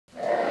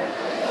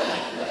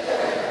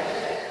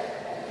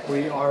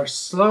We are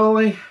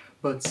slowly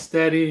but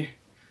steady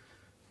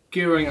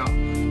gearing up.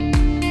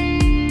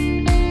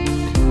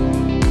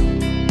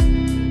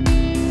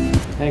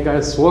 Hey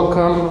guys,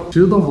 welcome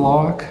to the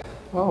vlog.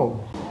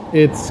 Oh,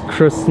 it's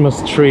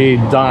Christmas tree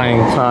dying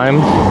time.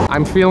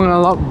 I'm feeling a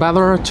lot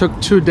better. It took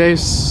 2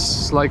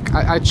 days, like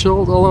I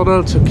chilled a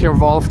little, took care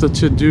of all of the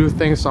to-do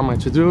things on my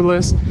to-do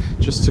list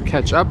just to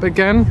catch up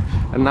again.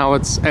 And now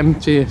it's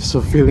empty,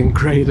 so feeling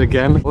great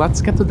again. Let's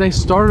get the day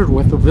started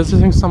with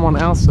visiting someone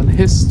else in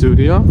his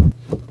studio.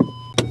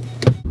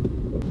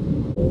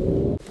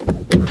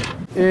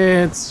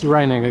 It's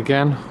raining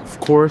again, of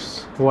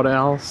course. What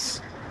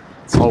else?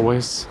 It's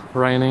always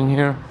raining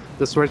here.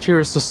 This right here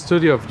is the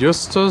studio of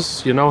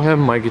Justus. You know him,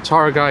 my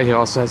guitar guy. He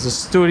also has a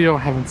studio.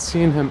 Haven't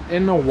seen him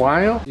in a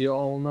while. You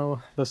all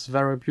know this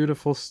very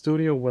beautiful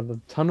studio with a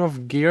ton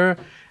of gear.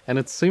 And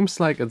it seems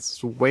like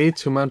it's way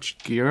too much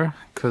gear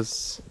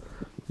because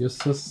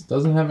Justus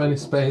doesn't have any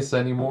space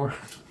anymore.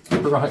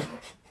 Right?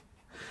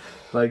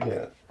 Like,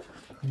 yeah.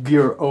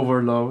 Gear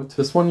overload.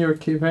 This one you're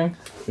keeping?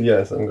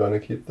 Yes, I'm gonna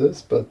keep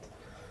this,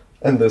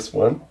 and this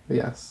one.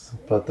 Yes.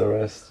 But the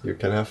rest you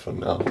can have for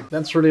now.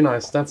 That's really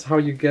nice. That's how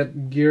you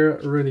get gear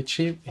really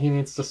cheap. He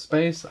needs the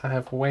space. I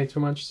have way too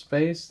much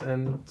space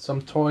and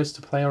some toys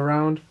to play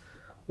around.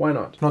 Why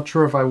not? Not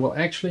sure if I will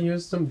actually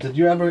use them. Did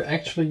you ever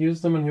actually use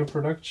them in your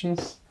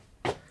productions?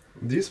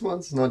 These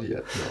ones, not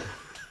yet, no.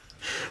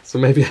 So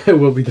maybe I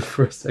will be the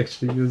first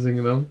actually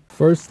using them.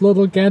 First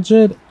little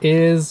gadget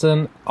is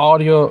an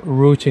audio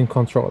routing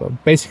controller.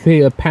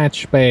 Basically a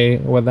patch bay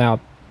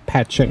without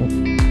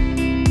patching.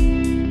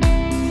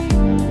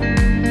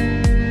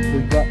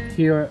 We got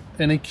here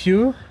an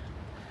EQ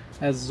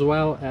as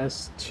well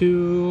as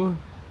two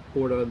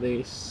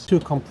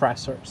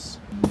compressors.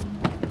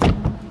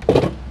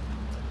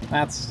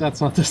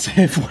 That's not the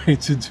safe way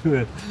to do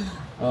it.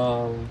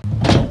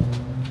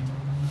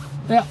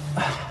 Yeah,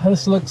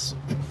 this looks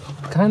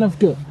kind of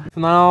good.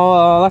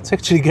 Now let's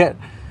actually get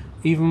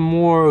even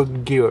more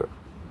gear,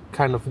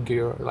 kind of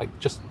gear, like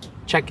just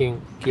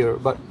checking gear,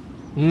 but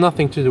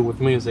nothing to do with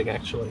music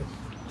actually.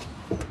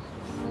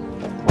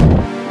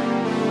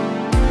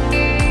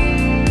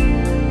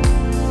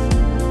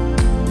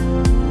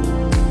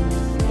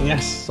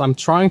 Yes, I'm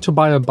trying to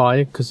buy a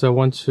bike because I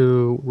want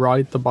to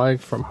ride the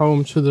bike from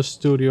home to the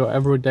studio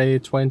every day,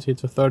 20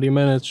 to 30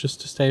 minutes, just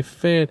to stay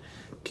fit,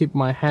 keep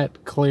my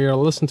head clear,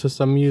 listen to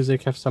some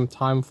music, have some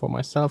time for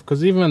myself.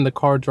 Because even in the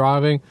car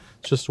driving,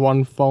 just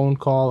one phone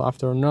call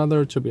after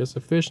another to be as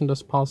efficient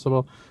as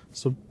possible.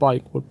 So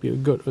bike would be a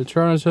good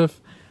alternative.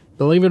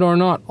 Believe it or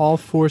not, all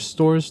 4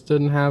 stores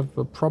didn't have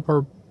a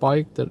proper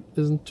bike that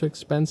isn't too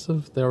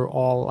expensive. They're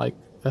all like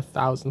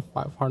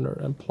 1,500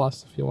 and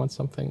plus if you want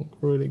something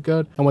really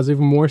good. And what's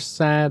even more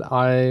sad,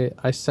 I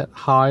said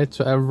hi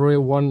to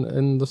everyone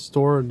in the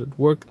store that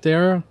worked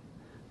there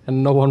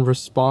and no one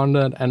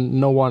responded, and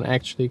no one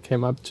actually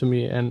came up to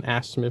me and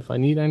asked me if I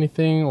need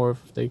anything or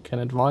if they can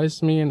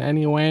advise me in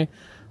any way.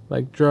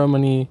 Like,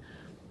 Germany,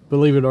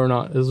 believe it or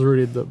not, is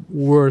really the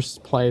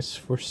worst place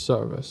for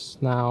service.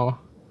 Now,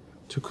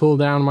 to cool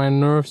down my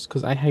nerves,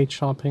 because I hate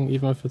shopping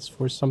even if it's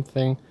for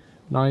something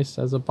nice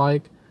as a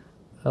bike,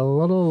 a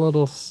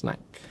little snack.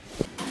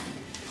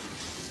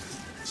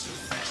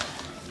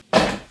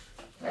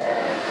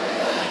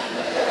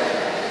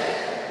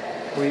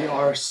 We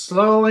are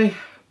slowly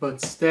but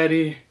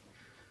steady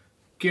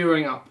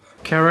gearing up.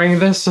 Carrying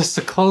this is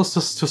the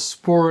closest to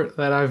sport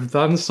that I've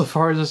done so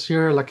far this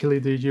year. Luckily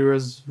the year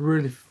is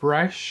really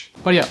fresh.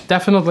 But yeah,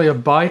 definitely a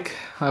bike.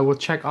 I will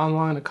check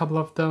online a couple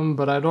of them,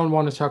 but I don't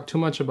want to talk too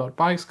much about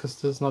bikes because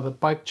this is not a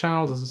bike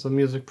channel, this is a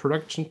music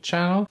production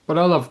channel. But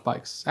I love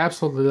bikes,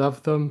 absolutely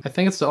love them. I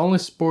think it's the only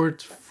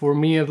sport, for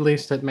me at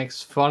least, that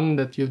makes fun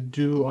that you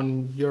do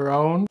on your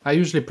own. I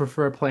usually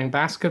prefer playing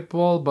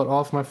basketball, but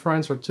all of my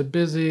friends are too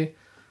busy.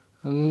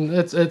 And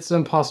it's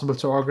impossible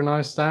to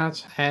organize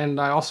that. And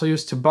I also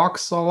used to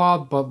box a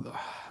lot, but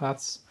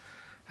that's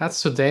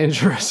so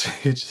dangerous.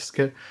 You just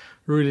get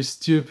really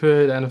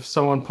stupid, and if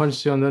someone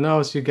punches you on the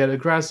nose, you get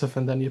aggressive,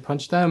 and then you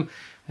punch them,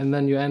 and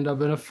then you end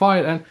up in a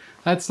fight, and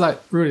that's like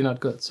really not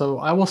good. So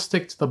I will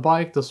stick to the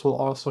bike. This will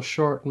also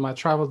shorten my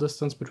travel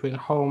distance between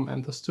home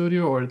and the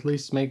studio, or at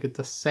least make it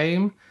the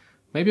same.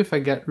 Maybe if I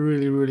get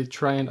really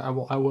trained, I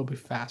will be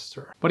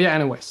faster. But yeah,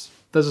 anyways.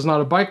 This is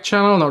not a bike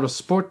channel, not a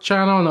sport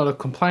channel, not a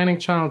complaining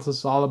channel. This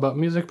is all about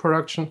music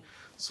production.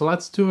 So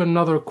let's do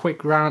another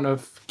quick round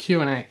of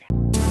Q&A.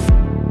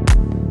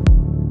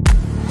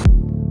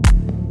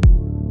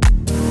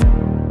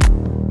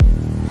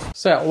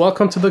 So yeah,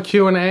 welcome to the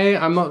Q&A.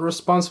 I'm not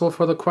responsible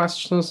for the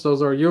questions.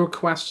 Those are your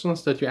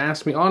questions that you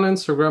asked me on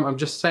Instagram. I'm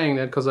just saying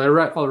that because I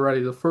read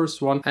already the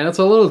first one. And it's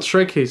a little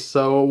tricky.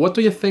 So what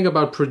do you think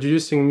about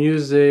producing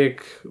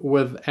music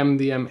with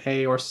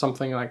MDMA or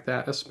something like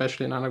that,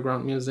 especially in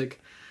underground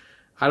music?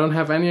 I don't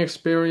have any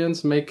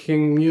experience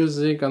making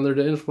music under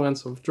the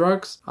influence of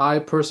drugs. I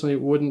personally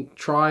wouldn't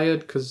try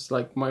it because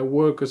like my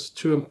work is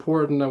too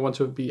important. I want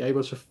to be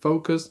able to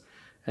focus.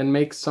 and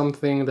make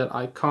something that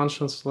I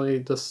consciously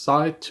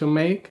decide to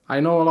make. I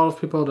know a lot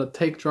of people that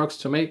take drugs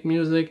to make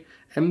music.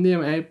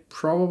 MDMA,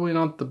 probably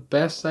not the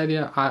best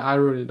idea. I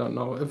really don't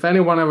know. If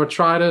anyone ever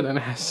tried it and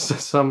has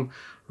some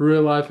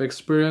real life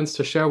experience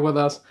to share with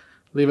us,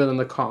 leave it in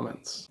the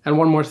comments. And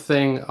one more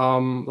thing,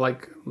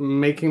 like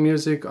making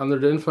music under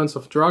the influence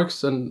of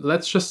drugs, and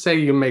let's just say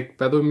you make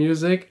better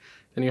music,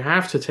 then you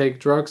have to take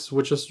drugs,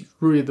 which is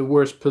really the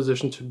worst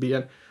position to be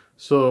in.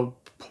 So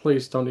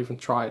please don't even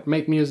try it.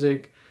 Make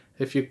music.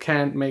 If you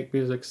can't make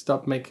music,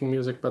 stop making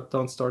music, but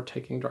don't start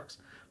taking drugs.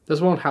 This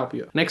won't help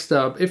you. Next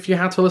up, if you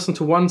had to listen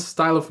to one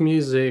style of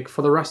music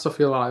for the rest of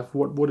your life,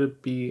 what would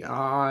it be?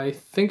 I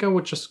think I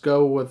would just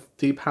go with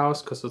deep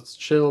house because it's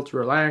chilled,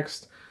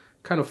 relaxed,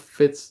 kind of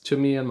fits to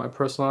me and my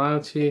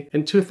personality.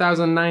 In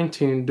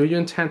 2019, do you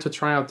intend to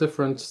try out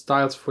different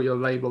styles for your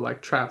label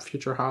like trap,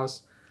 future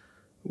house?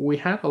 We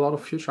had a lot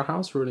of future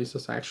house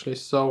releases actually,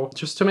 so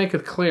just to make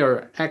it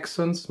clear,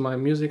 Accents, my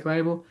music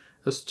label,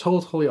 is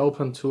totally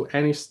open to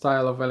any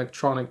style of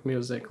electronic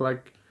music,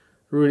 like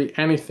really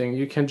anything.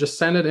 You can just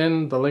send it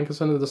in, the link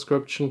is in the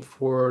description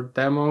for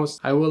demos.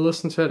 I will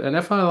listen to it, and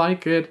if I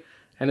like it,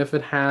 and if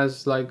it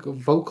has like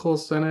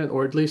vocals in it,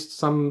 or at least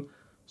some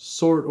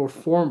sort or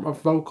form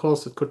of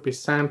vocals, it could be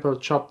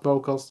sampled, chopped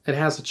vocals, it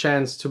has a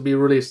chance to be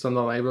released on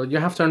the label. You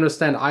have to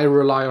understand, I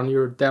rely on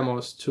your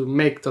demos to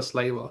make this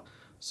label.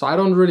 So I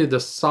don't really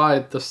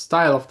decide the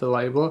style of the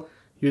label.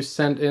 You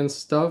send in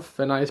stuff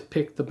and I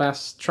pick the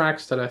best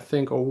tracks that I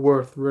think are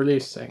worth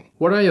releasing.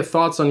 What are your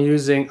thoughts on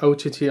using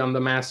OTT on the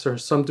master?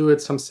 Some do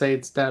it, some say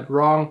it's dead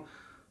wrong.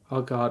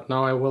 Oh god,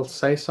 now I will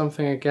say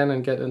something again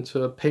and get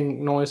into a pink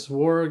noise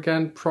war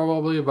again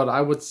probably, but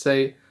I would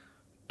say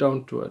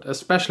don't do it.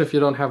 Especially if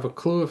you don't have a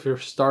clue, if you're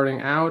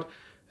starting out.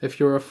 If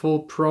you're a full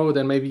pro,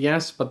 then maybe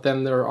yes, but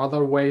then there are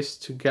other ways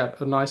to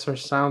get a nicer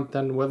sound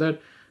than with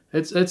it.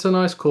 It's a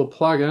nice cool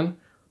plugin,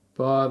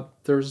 but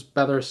there's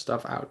better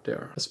stuff out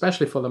there,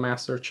 especially for the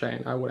master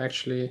chain. I would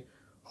actually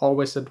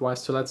always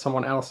advise to let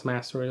someone else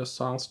master your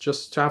songs,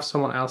 just to have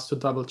someone else to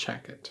double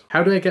check it.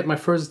 How do I get my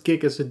first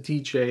gig as a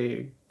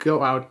DJ?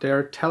 Go out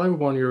there, tell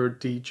everyone you're a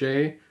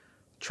DJ,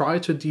 try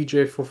to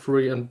DJ for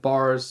free in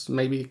bars,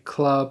 maybe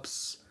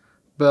clubs,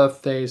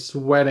 birthdays,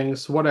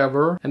 weddings,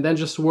 whatever, and then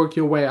just work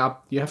your way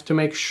up. You have to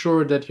make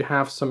sure that you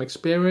have some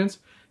experience.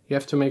 You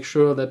have to make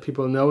sure that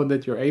people know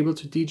that you're able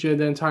to DJ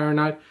the entire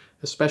night,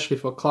 especially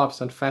for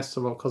clubs and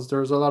festivals, because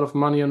there's a lot of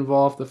money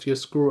involved. If you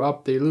screw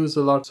up, they lose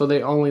a lot, so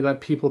they only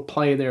let people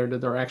play there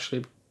that are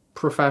actually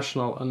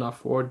professional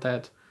enough, or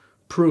that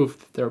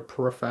prove they're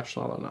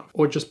professional enough.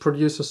 Or just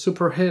produce a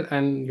super hit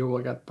and you will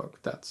get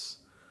booked. That's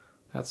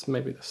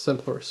maybe the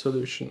simpler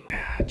solution.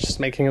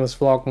 Just making this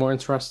vlog more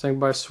interesting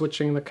by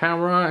switching the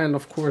camera and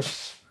of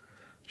course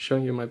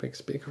showing you my big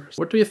speakers.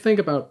 What do you think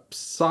about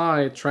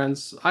Psy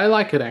trance? I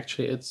like it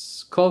actually.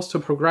 It's close to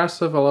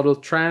progressive, a little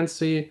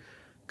trancey,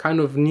 kind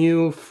of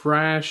new,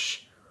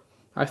 fresh.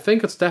 I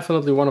think it's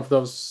definitely one of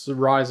those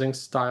rising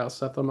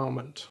styles at the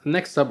moment.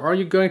 Next up, are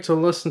you going to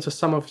listen to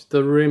some of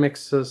the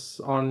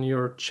remixes on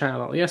your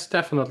channel? Yes,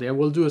 definitely. I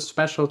will do a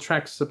special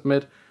track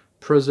submit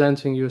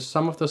presenting you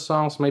some of the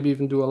songs, maybe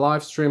even do a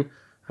live stream.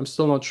 I'm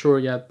still not sure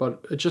yet,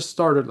 but it just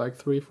started like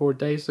 3-4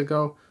 days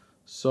ago.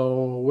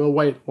 So we'll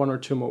wait 1 or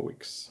 2 more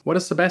weeks. What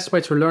is the best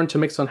way to learn to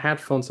mix on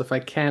headphones if I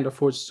can't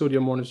afford studio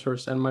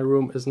monitors and my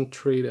room isn't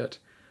treated?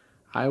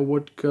 I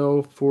would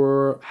go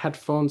for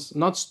headphones,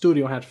 not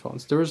studio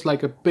headphones. There is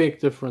like a big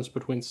difference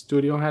between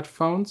studio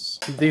headphones.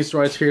 These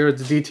right here,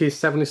 the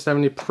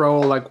DT7070 Pro,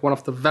 like one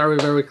of the very,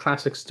 very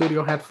classic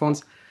studio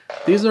headphones.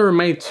 These are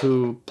made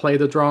to play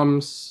the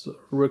drums,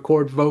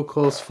 record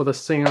vocals for the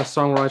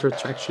singer-songwriter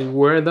to actually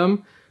wear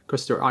them,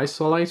 because they're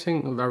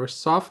isolating and very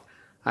soft.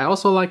 I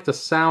also like the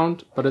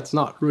sound, but it's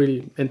not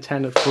really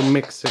intended for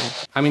mixing.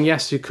 I mean,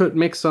 yes, you could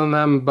mix on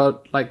them,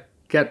 but like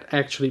get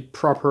actually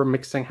proper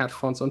mixing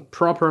headphones, and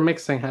proper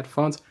mixing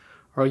headphones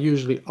are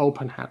usually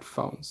open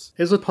headphones.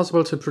 Is it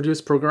possible to produce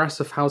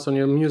progressive house on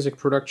your music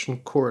production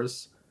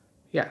course?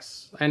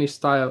 Yes, any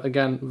style,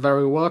 again,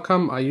 very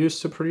welcome. I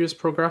used to produce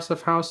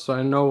progressive house, so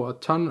I know a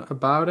ton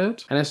about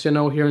it. And as you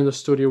know, here in the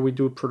studio, we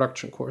do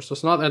production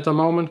courses. Not at the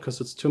moment, because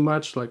it's too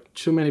much, like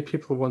too many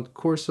people want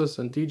courses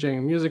and DJing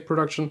and music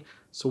production,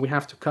 so we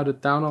have to cut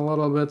it down a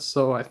little bit.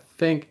 So I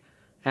think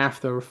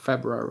after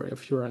February,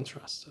 if you're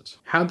interested.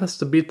 How does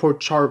the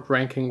Beatport chart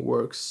ranking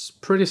works?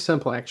 Pretty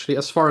simple, actually.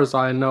 As far as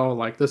I know,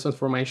 like this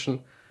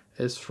information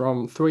is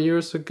from 3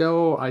 years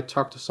ago. I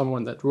talked to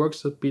someone that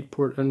works at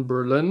Beatport in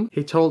Berlin.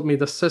 He told me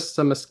the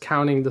system is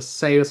counting the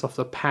sales of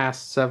the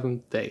past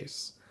 7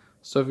 days.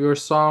 So if your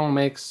song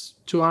makes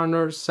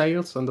 200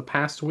 sales in the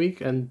past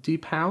week in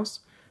Deep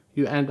House,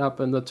 you end up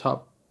in the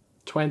top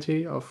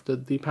 20 of the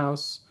Deep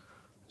House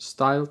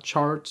style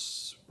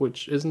charts,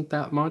 which isn't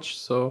that much.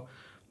 So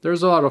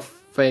there's a lot of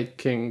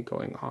faking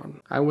going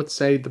on. I would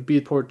say the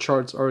Beatport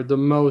charts are the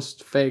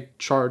most fake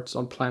charts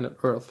on planet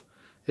Earth.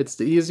 It's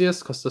the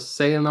easiest because the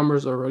sale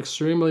numbers are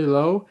extremely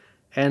low,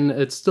 and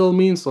it still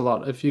means a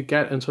lot. If you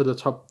get into the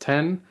top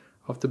 10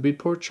 of the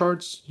Beatport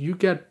charts, you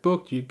get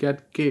booked, you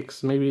get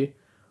gigs, maybe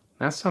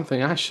That's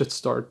something I should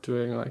start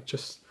doing, like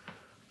just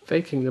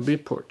faking the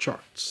Beatport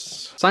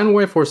charts. Sine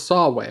wave or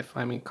saw wave?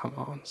 I mean, come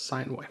on,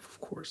 sine wave,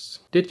 of course.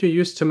 Did you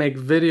used to make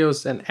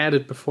videos and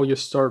edit before you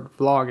start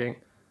vlogging?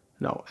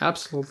 No,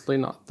 absolutely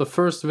not. The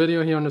first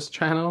video here on this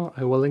channel,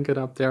 I will link it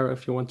up there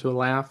if you want to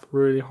laugh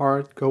really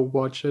hard, go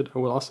watch it. I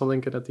will also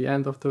link it at the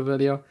end of the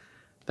video.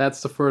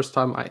 That's the first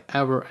time I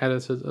ever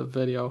edited a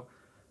video.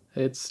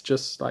 It's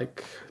just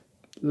like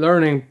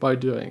learning by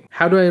doing.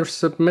 How do I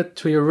submit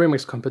to your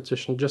remix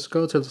competition? Just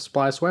go to the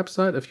Splice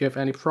website. If you have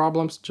any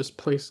problems, just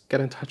please get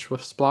in touch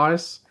with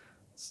Splice.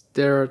 It's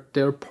their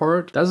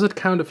part. Does it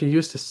count if you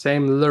use the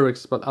same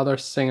lyrics but other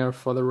singer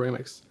for the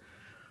remix?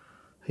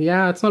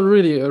 Yeah, it's not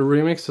really a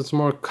remix, it's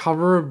more a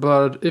cover,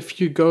 but if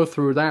you go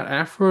through that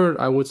effort,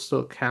 I would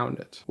still count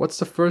it. What's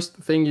the first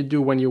thing you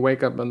do when you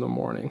wake up in the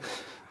morning?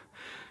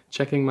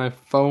 Checking my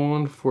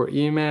phone for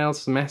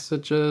emails,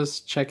 messages,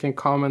 checking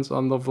comments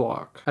on the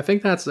vlog. I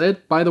think that's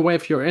it. By the way,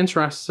 if you're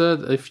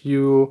interested, if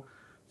you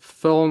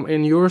film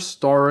in your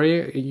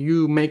story,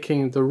 you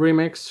making the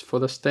remix for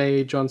the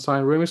Stay Jon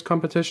Sine remix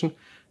competition,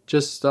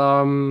 just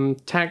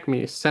tag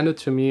me, send it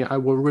to me. I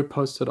will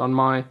repost it on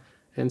my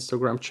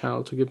Instagram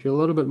channel to give you a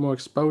little bit more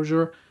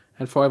exposure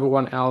and for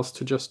everyone else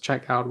to just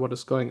check out what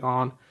is going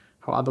on,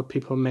 how other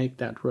people make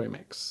that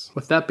remix.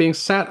 With that being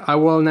said, I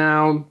will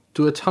now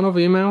do a ton of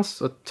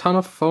emails, a ton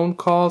of phone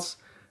calls,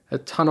 a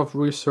ton of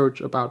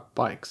research about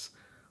bikes.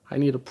 I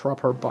need a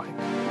proper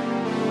bike.